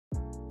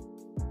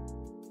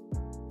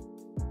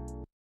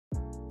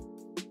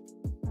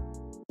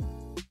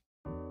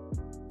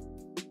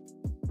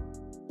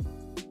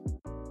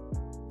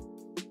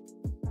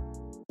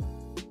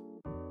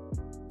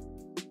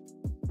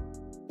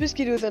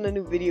Bisket with a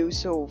new video.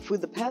 So for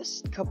the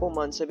past couple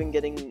months I've been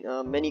getting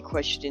many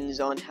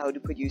questions on how to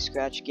put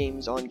Scratch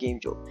games on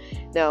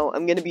GameJolt. Now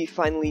I'm going to be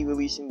finally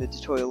releasing the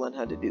tutorial on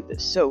how to do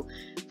this. So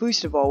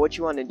first of all, what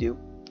you want to do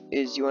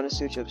is you want to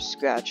search up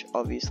Scratch,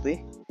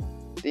 obviously.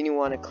 Then you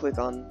want to click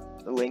on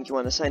the link, you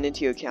want to sign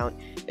into your account,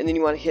 and then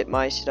you want to hit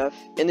my stuff,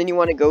 and then you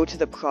want to go to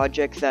the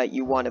project that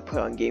you want to put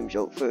on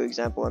GameJolt. For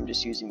example, I'm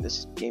just using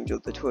this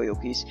GameJolt tutorial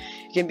piece.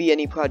 It can be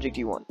any project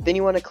you want. Then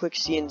you want to click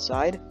see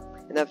inside,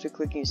 and after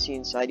clicking see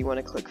inside you want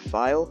to click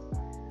file.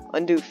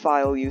 Under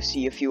file you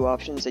see a few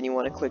options, and you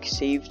want to click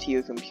save to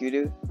your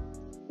computer.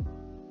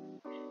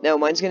 Now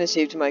mine's going to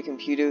save to my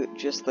computer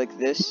just like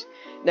this.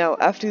 Now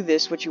after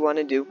this, what you want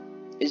to do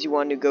is you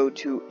want to go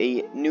to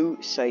a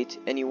new site,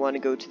 and you want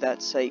to go to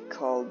that site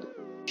called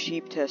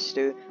Sheep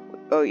Tester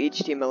or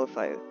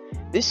HTMLifier.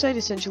 This site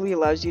essentially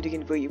allows you to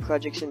convert your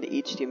projects into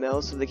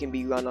HTML so they can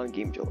be run on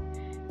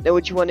GameJolt. Now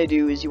what you want to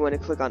do is you want to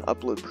click on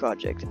upload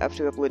project.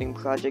 After uploading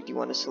project, you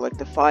want to select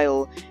the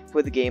file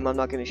for the game. I'm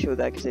not going to show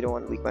that because I don't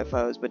want to leak my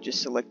files, but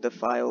just select the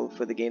file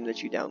for the game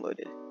that you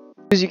downloaded.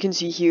 As you can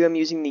see here, I'm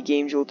using the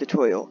GameJolt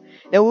tutorial.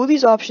 Now all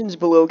these options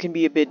below can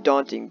be a bit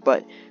daunting,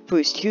 but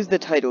first, here's the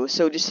title.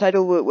 So just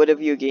title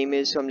whatever your game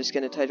is. So I'm just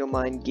going to title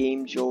mine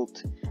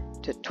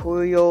GameJolt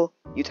Tutorial.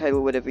 You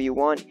title whatever you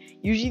want.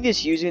 Usually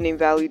this username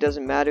value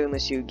doesn't matter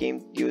unless your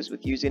game deals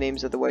with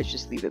usernames, otherwise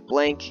just leave it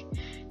blank.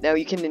 Now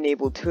you can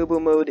enable turbo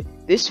mode.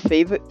 This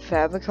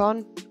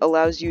favicon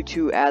allows you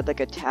to add like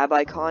a tab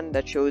icon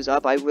that shows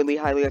up. I really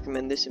highly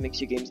recommend this. It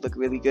makes your games look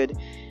really good.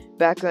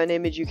 Background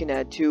image you can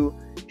add too.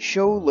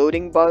 Show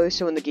loading bar,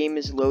 so when the game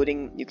is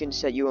loading you can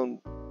set your own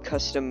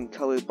custom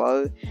color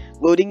bar.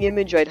 Loading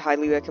image I'd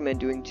highly recommend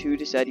doing too.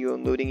 Just add your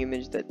own loading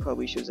image that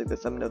probably shows like the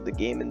thumbnail of the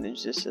game and then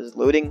just says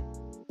loading.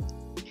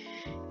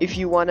 If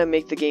you want to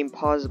make the game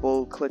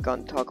pausable, click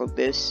on toggle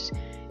this.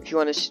 If you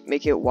want to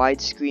make it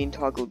widescreen,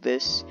 toggle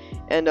this.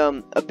 And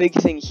a big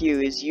thing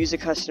here is use a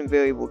custom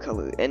variable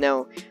color. And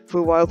now, for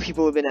a while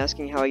people have been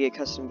asking how I get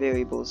custom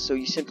variables, so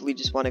you simply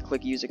just want to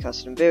click use a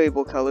custom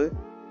variable color,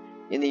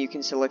 and then you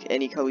can select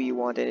any color you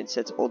want and it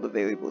sets all the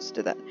variables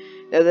to that.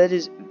 Now that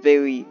is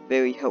very,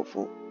 very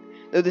helpful.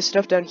 Now the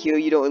stuff down here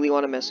you don't really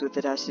want to mess with.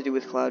 It has to do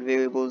with cloud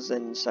variables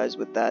and size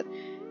with that.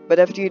 But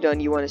after you're done,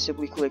 you want to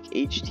simply click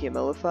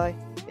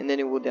HTMLify, and then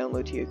it will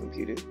download to your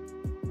computer.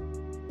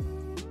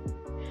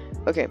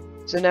 Okay,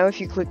 so now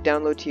if you click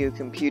download to your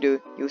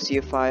computer, you'll see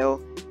a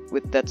file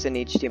that's an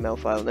HTML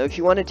file. Now if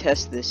you want to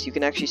test this, you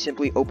can actually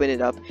simply open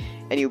it up,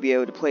 and you'll be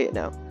able to play it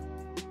now.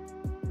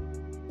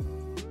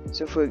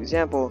 So for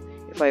example,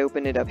 if I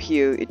open it up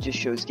here, it just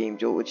shows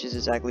GameJolt, which is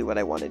exactly what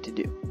I wanted to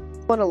do.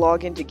 You want to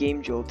log into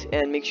GameJolt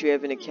and make sure you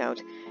have an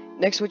account.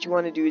 Next, what you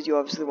want to do is you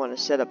obviously want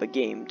to set up a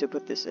game to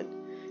put this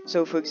in.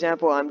 So for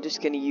example, I'm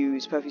just going to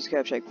use Puffy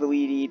Scrap Shack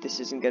Validity. This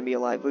isn't going to be a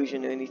live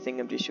version or anything,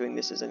 I'm just showing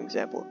this as an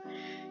example.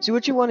 So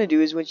what you want to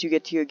do is once you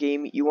get to your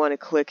game, you want to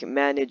click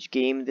Manage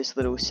Game, this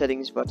little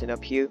settings button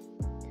up here.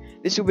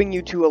 This will bring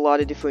you to a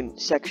lot of different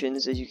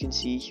sections. As you can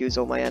see, here's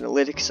all my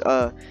analytics.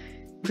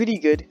 Pretty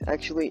good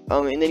actually.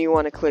 And then you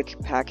want to click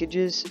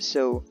Packages.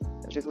 So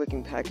after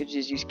clicking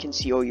Packages, you can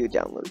see all your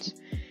downloads.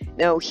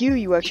 Now here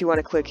you actually want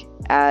to click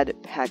Add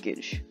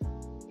Package.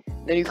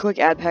 Then you click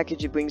add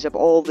package, it brings up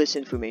all this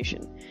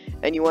information,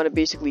 and you want to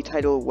basically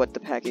title what the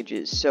package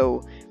is.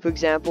 So for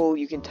example,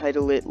 you can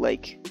title it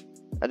like,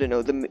 I don't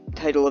know, the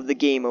title of the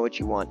game or what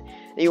you want.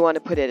 And you want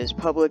to put it as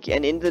public,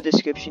 and in the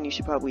description you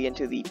should probably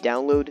enter the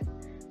download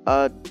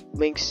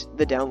links.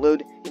 The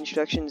download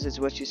instructions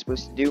is what you're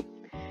supposed to do.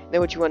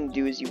 Now what you want to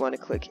do is you want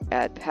to click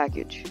add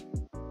package.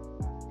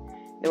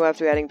 Now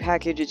after adding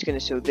package, it's going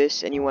to show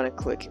this, and you want to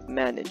click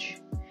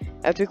manage.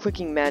 After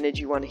clicking manage,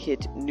 you want to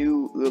hit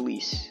new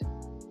release.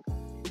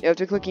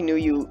 After clicking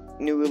new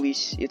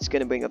release, it's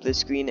going to bring up this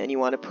screen, and you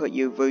want to put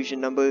your version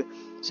number.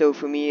 So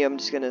for me, I'm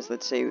just going to,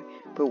 let's say,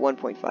 put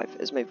 1.5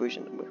 as my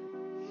version number.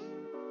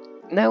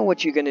 Now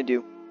what you're going to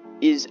do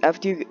is,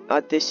 after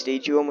at this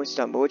stage, you're almost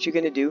done, but what you're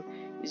going to do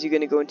is you're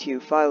going to go into your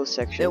files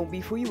section. Now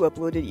before you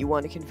upload it, you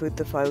want to convert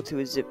the file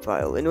to a zip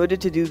file. In order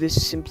to do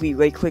this, simply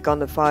right click on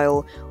the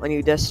file on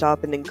your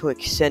desktop and then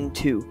click send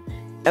to.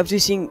 After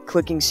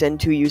clicking send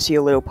to, you see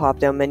a little pop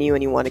down menu,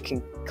 and you want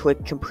to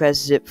click compress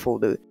zip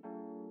folder.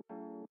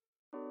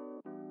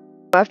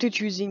 After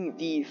choosing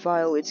the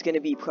file, it's going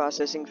to be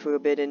processing for a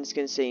bit, and it's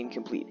going to say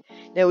incomplete.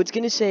 Now it's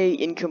going to say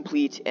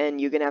incomplete,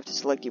 and you're going to have to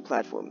select your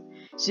platform.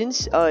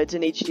 Since it's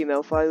an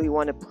HTML file, you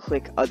want to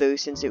click other,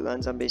 since it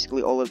runs on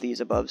basically all of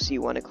these above, so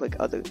you want to click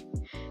other.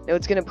 Now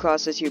it's going to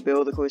process your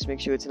build, of course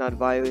make sure it's not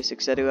virus,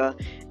 etc.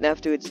 And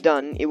after it's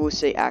done, it will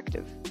say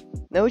active.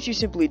 Now what you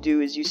simply do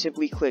is you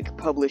simply click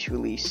publish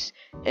release,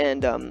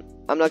 and I'm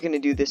not going to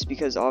do this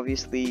because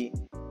obviously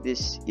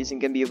this isn't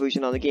going to be a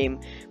version on the game,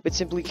 but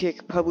simply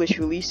click publish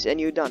release and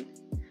you're done.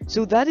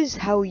 So that is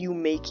how you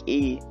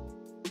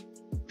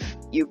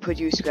put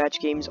your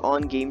Scratch games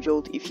on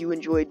GameJolt. If you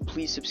enjoyed,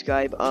 please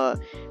subscribe.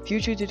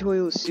 Future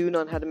tutorials soon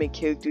on how to make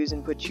characters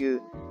and put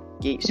your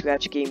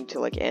Scratch game to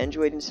like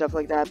Android and stuff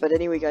like that. But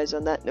anyway guys,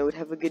 on that note,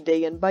 have a good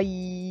day and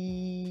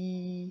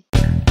bye!